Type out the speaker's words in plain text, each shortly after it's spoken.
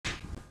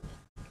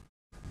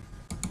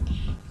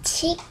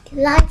chick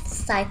life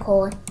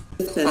cycle.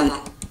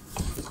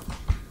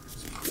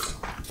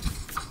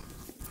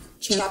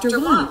 Chapter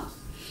 1.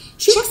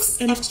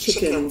 Chicks and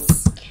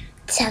Chickens.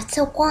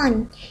 Chapter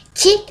 1.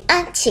 Chick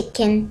and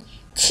Chicken.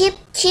 Chip,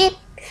 chip,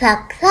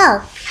 cluck,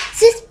 cluck.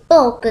 This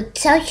book will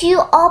tell you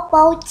all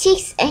about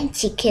chicks and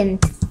chickens.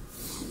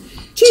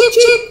 Chip,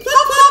 chip,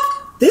 cluck,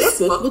 cluck. This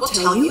book will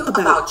tell you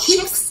about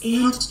chicks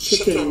and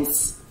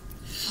chickens.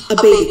 A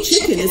baby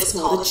chicken is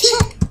called a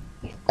chick.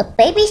 A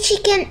baby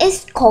chicken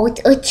is called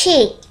a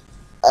chick.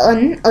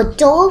 An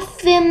adult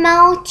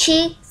female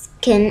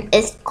chicken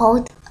is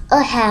called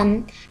a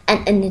hen,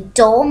 and an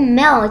adult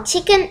male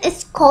chicken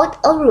is called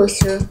a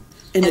rooster.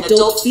 An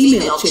adult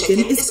female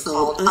chicken is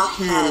called a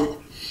hen,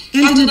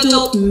 and an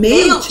adult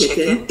male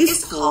chicken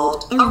is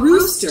called a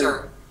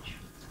rooster.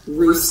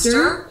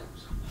 Rooster,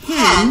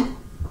 hen,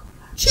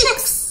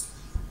 chicks.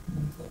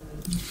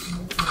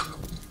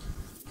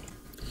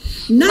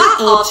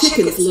 Not all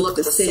chickens look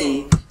the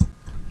same.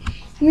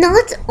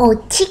 Not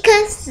all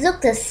chickens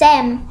look the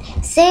same.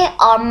 There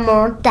are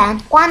more than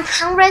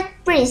 100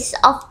 breeds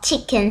of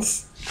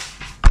chickens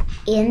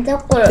in the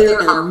world.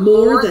 There are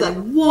more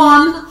than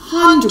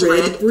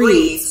 100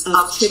 breeds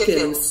of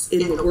chickens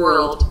in the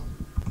world.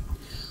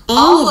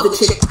 All the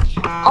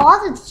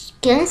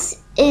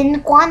chickens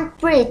in one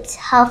breed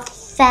have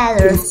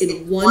feathers.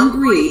 In one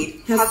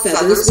breed have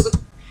feathers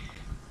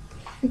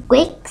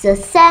with the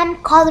same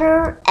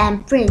color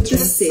and print. The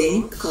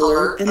same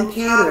color and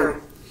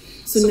pattern.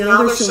 So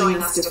now they're showing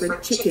us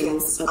different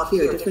chickens up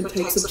here, different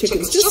types of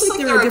chickens, just like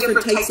there are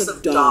different types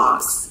of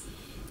dogs.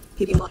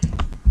 People